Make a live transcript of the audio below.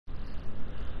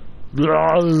Hey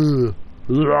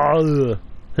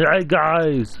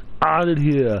guys, Arnold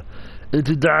here, and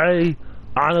today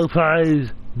Arnold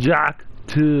plays Jack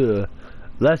 2.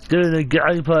 Let's do the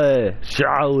gameplay,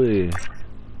 shall we?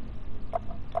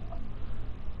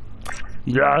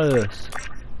 Yes.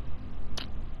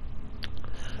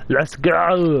 Let's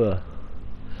go.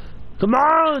 Come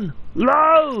on,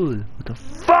 load. What the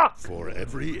fuck? For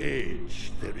every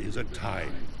age, there is a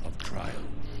time of trial.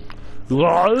 Low.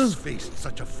 Rocks faced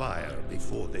such a fire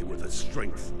before they were the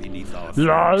strength beneath our feet.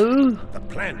 Low. The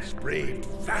plants braved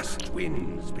fast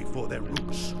winds before their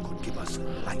roots could give us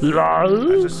life.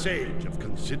 Low. As a sage of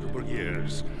considerable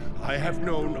years, I have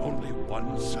known only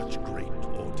one such great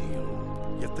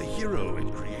ordeal. Yet the hero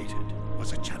it created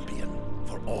was a champion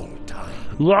for all time.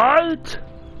 What?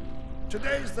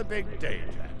 Today's the big day,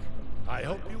 Jack. I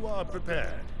hope you are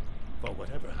prepared for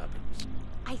whatever happens.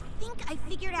 I think I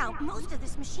figured out most of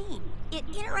this machine. It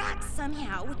interacts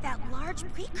somehow with that large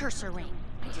precursor ring.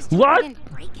 I just hope I didn't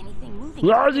break anything moving.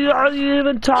 What are you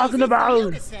even talking about? Easy for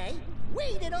you to say.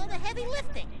 We did all the heavy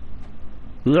lifting.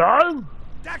 No?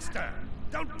 Dexter,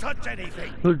 don't touch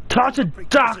anything. Touch a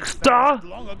Dexter.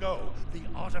 Long ago, the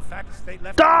artifacts they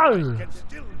left Done. behind can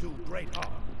still do great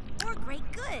harm. Or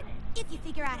great good, if you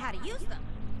figure out how to use them.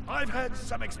 I've had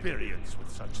some experience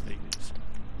with such things.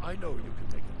 I know you can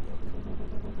make it work.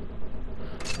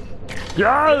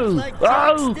 Yo! Like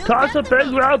Oh! Touch the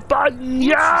big red button!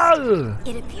 Yo!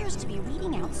 It appears to be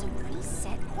reading out some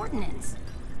preset coordinates.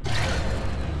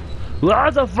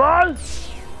 What the fuck?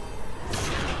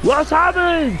 What's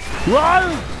happening?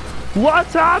 What?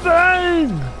 What's happening?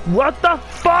 What the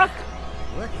fuck?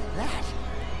 Look at that.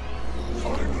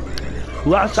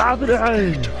 What's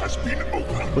happening?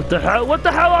 What the hell? What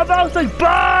the hell are those things?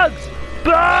 Bugs!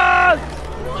 Bugs!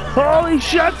 Holy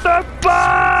shit, they're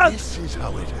bugs! This is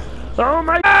how it is. Oh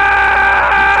my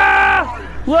God!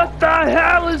 What the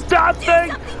hell is that thing?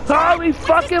 Holy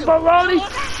fucking baloney!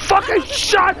 Fucking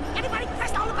shit! Everybody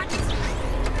press all the buttons!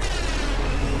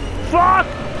 Fuck!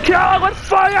 Kill it with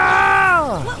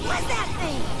fire! What was that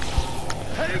thing?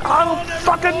 I don't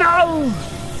fucking know!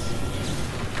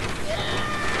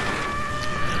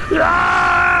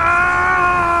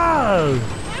 Ah!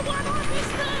 I want on this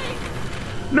thing!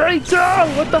 Me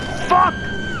too! What the fuck?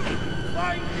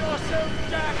 Find yourself,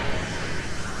 Jack!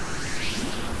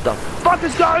 The fuck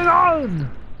is going on?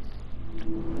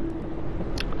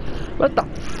 What the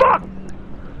fuck?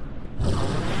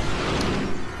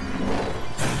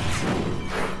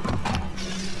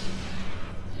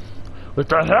 What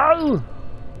the hell?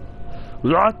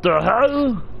 What the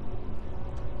hell?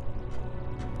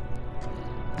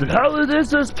 The hell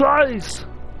is this place?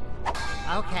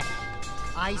 Okay.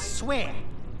 I swear,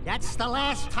 that's the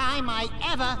last time I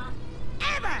ever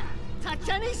touch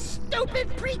any stupid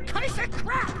precursor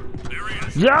crap! There he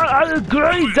is. Yeah, I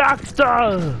agree,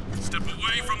 Dexter! Step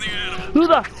away from the animal. Who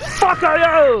the fuck are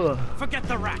you? Forget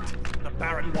the rat. The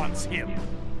Baron wants him.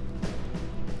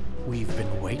 We've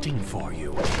been waiting for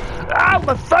you. Ow,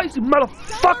 my face, you Don't worry,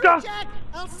 motherfucker! Jack!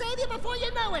 I'll save you before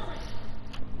you know it!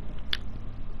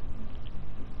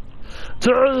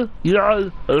 To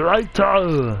your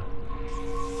later.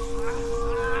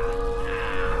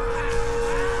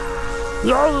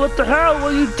 Yo, what the hell?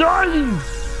 What are you doing?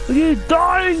 Are you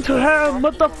dying to him?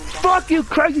 What the fuck, you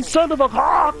crazy son of a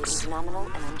hawks? Nominal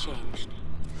and unchanged.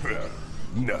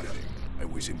 Nothing. I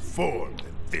was informed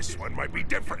that this one might be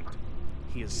different.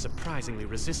 He is surprisingly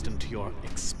resistant to your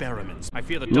experiments. I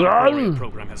fear the Dark Warrior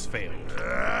program has failed.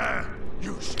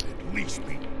 You should at least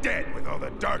be dead with all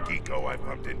the dark eco I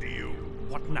pumped into you.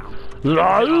 What now? Lol. The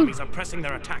armies are pressing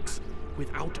their attacks.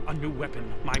 Without a new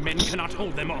weapon, my men cannot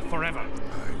hold them off forever.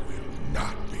 I will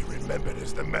not be remembered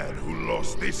as the man who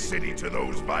lost this city to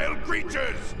those vile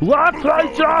creatures. What Move forward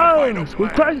with the final creatures? We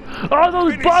plan. crazy? All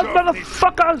those Finish bug off this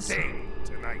motherfuckers! thing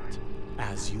tonight.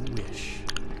 As you wish.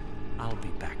 I'll be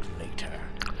back later.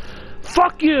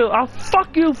 Fuck you! I'll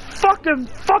fuck you, fucking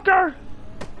fucker!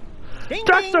 Ding,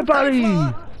 Dexter, ding, buddy! third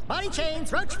floor. Body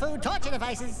chains, roach food, torture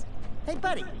devices. Hey,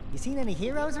 buddy, you seen any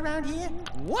heroes around here?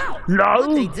 Whoa! No.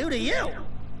 What'd they do to you?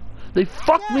 They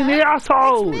fucked me in the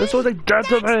asshole! it's me, That's what they did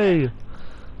to me!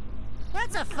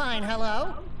 That's a fine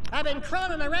hello. I've been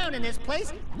crawling around in this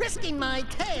place, risking my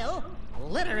tail,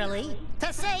 literally,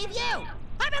 to save you.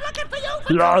 I've been looking for you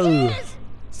for No. 2 years.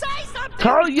 Say something.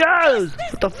 Hell yes!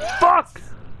 What the fuck?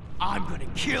 I'm gonna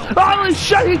kill. Holy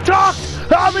shit, he talked!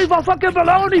 Holy fucking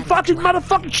baloney, fucking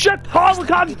motherfucking shit! Holy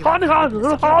god,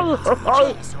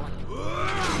 holy.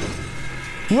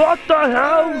 What the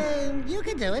hell? You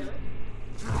can do it.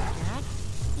 Jack,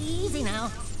 easy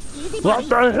now. Easy, What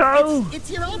buddy. the hell?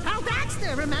 It's your old pal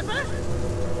Dexter, remember?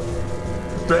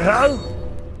 What the hell?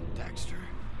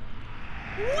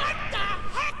 What the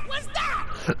heck was that?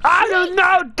 I don't know,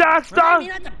 Remind me Dexter!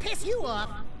 not to piss you off.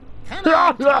 Come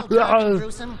on, tall, dark, and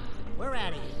gruesome. We're out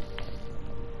of here.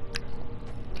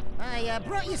 I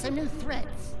brought you some new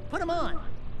threads. Put them on.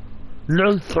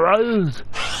 New threads.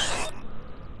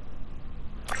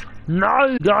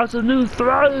 No, got some new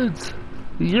threads.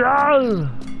 Yeah.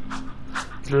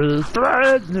 New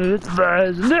threads, new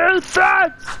threads, new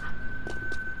threads.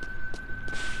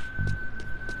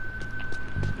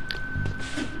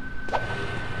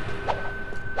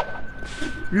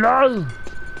 No.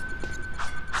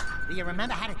 Do you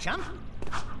remember how to jump?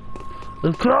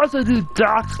 Of course I do,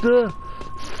 Dexter.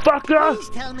 Fucker. Please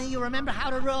tell me you remember how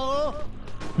to roll.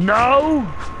 No.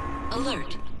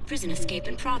 Alert. Prison escape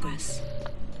in progress.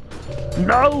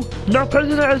 No, no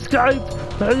prisoner escape.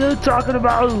 What are you talking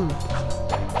about?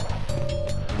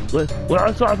 Wait, where am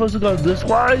I supposed to go? This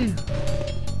way?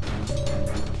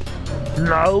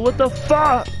 No, what the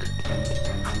fuck?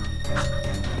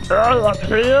 Oh, up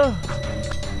here?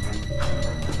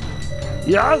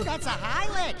 Yeah? Ooh, that's a high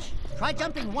ledge. Try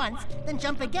jumping once, then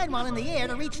jump again while in the air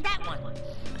to reach that one.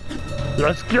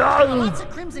 Let's There are go! lots of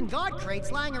Crimson Guard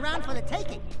crates lying around for the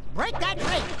taking. Break that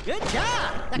crate. Good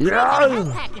job. The crate Yeah. has a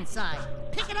health pack inside.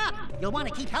 Pick it up. You'll want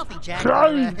to keep healthy, Jack.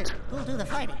 Right. Who'll do the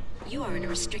fighting? You are in a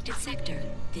restricted sector.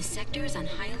 This sector is on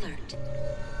high alert.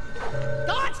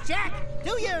 Guards, Jack.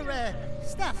 Do your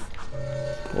stuff.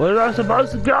 Where am I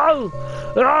supposed to go?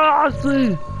 Ah, I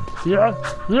see! Yeah,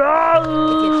 If you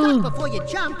duck yeah! before you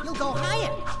jump, you'll go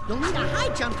higher. You'll need a high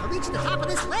jump to reach the top of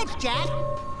this ledge, Jack.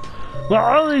 Well,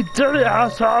 I only did it,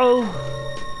 asshole!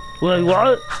 Wait,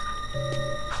 what?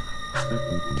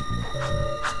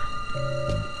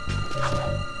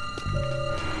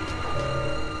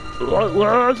 Where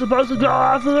am I supposed to go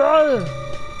after that?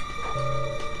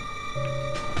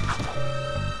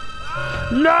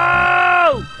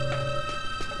 No!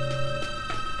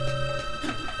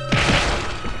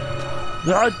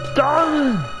 God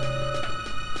damn it!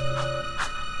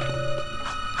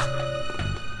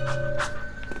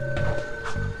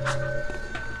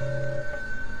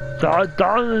 God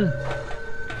damn it!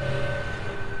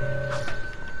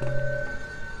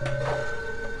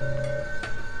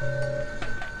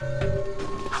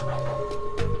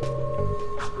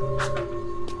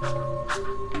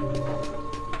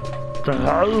 The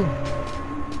hell?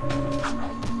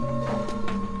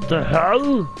 The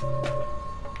hell?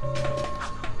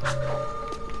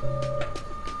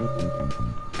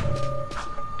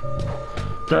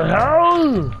 The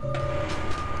hell?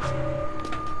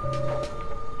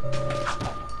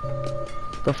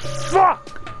 The fuck?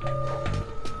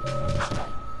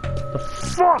 The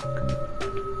fuck?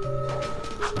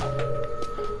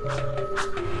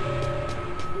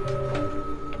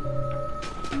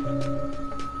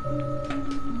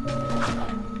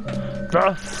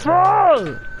 The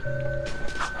fuck?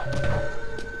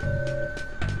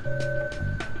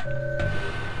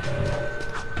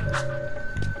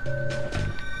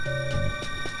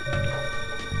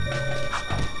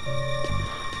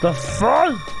 The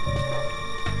fuck?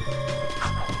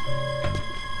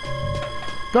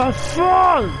 The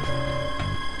fuck?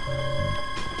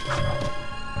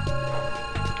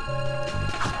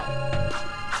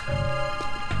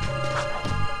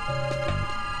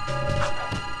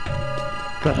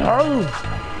 The hell?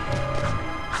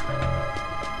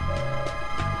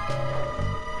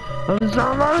 It's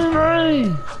not letting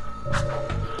me!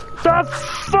 The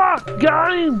fuck,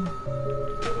 game?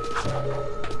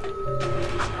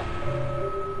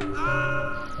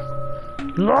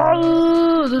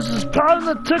 No, this is trying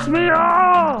to tick me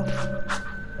off!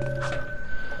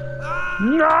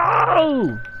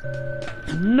 No!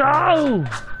 No!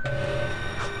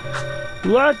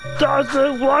 What does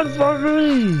it want from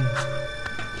me?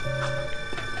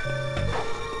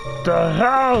 The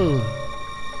hell?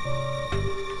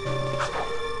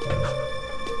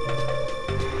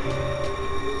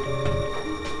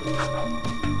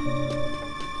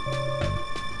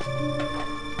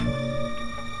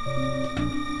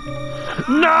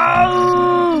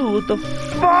 No! What the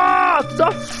fuck?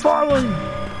 Stop following!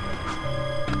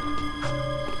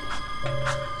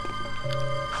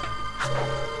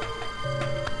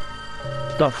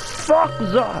 The fuck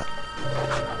was that?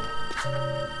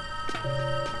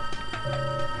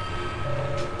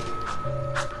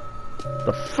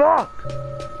 The fuck?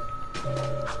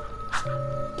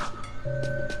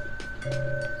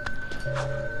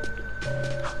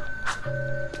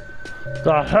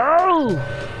 The hell?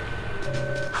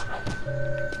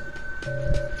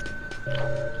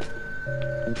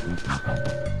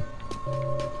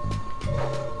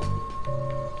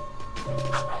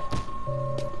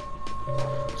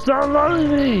 Stop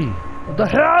letting me! What the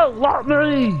hell? Lock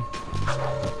me!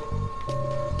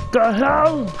 The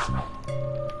hell?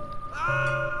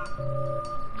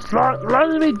 It's not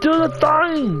letting me do the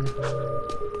thing!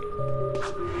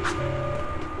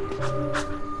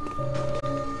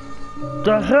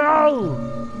 The hell?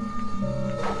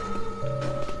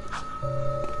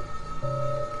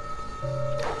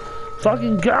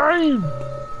 Fucking game!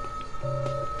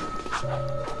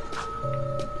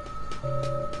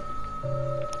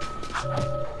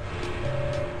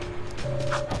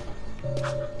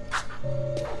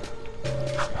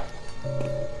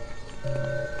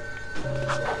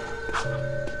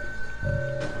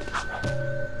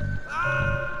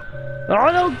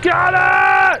 I don't get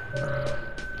it!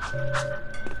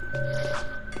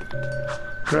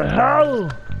 The hell?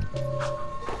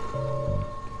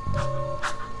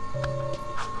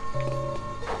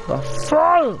 The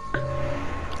fuck?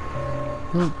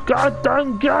 Oh, God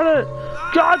damn get it!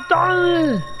 God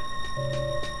damn it!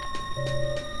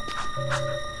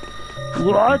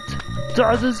 What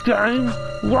does this game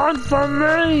want from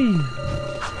me?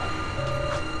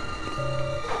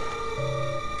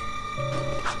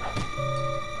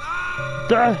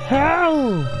 The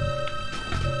hell?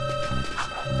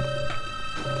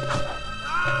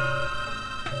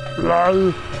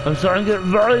 Lol, I'm starting to get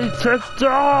very ticked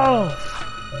off.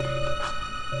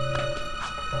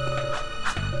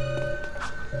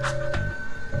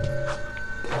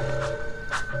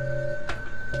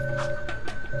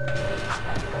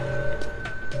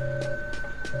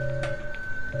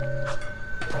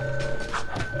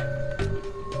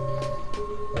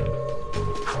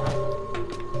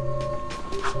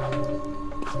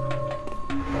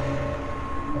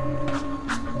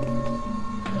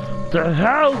 The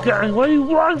hell, gang? What do you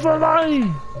want from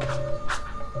me?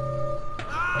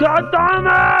 God damn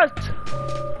it!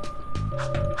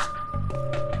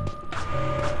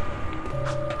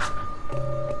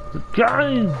 The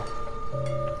game.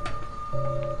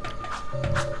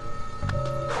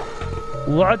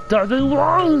 What does it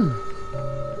want?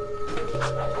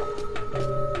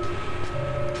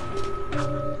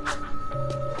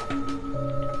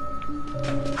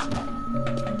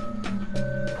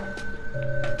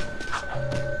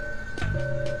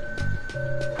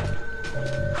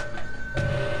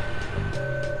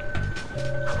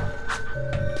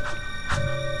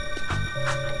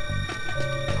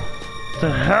 The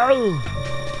hell?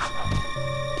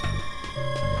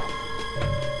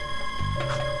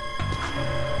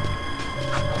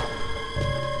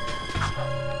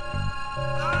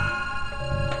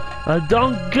 I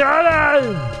don't get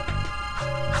it!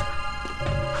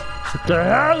 What the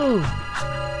hell?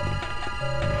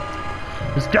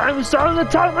 This game is starting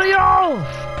to turn me off!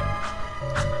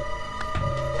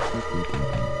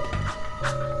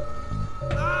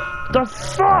 The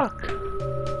fuck?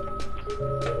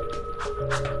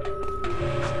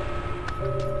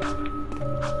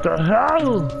 The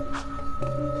hell?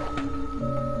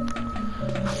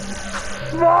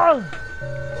 Fuck!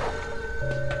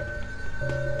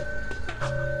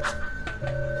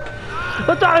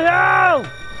 What the hell?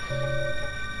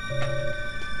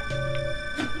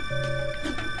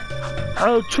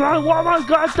 I'll try one more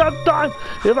goddamn time.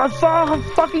 If I fall, I'm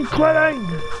fucking quitting.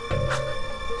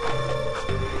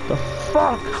 The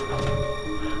fuck?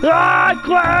 Ah, I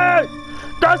quit!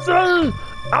 That's it!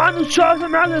 I'm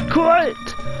Schwarzenegger quit!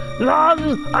 No,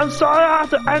 I'm sorry I have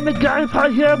to end the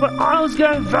gameplay here, but I was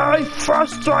getting very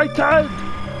frustrated.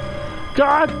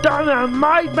 God damn it, I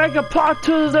might make a part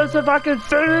 2 of this if I can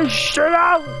finish shit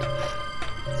out.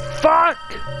 Fuck.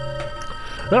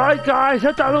 Alright guys,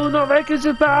 hit that little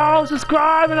notification bell,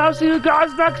 subscribe, and I'll see you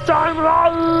guys next time.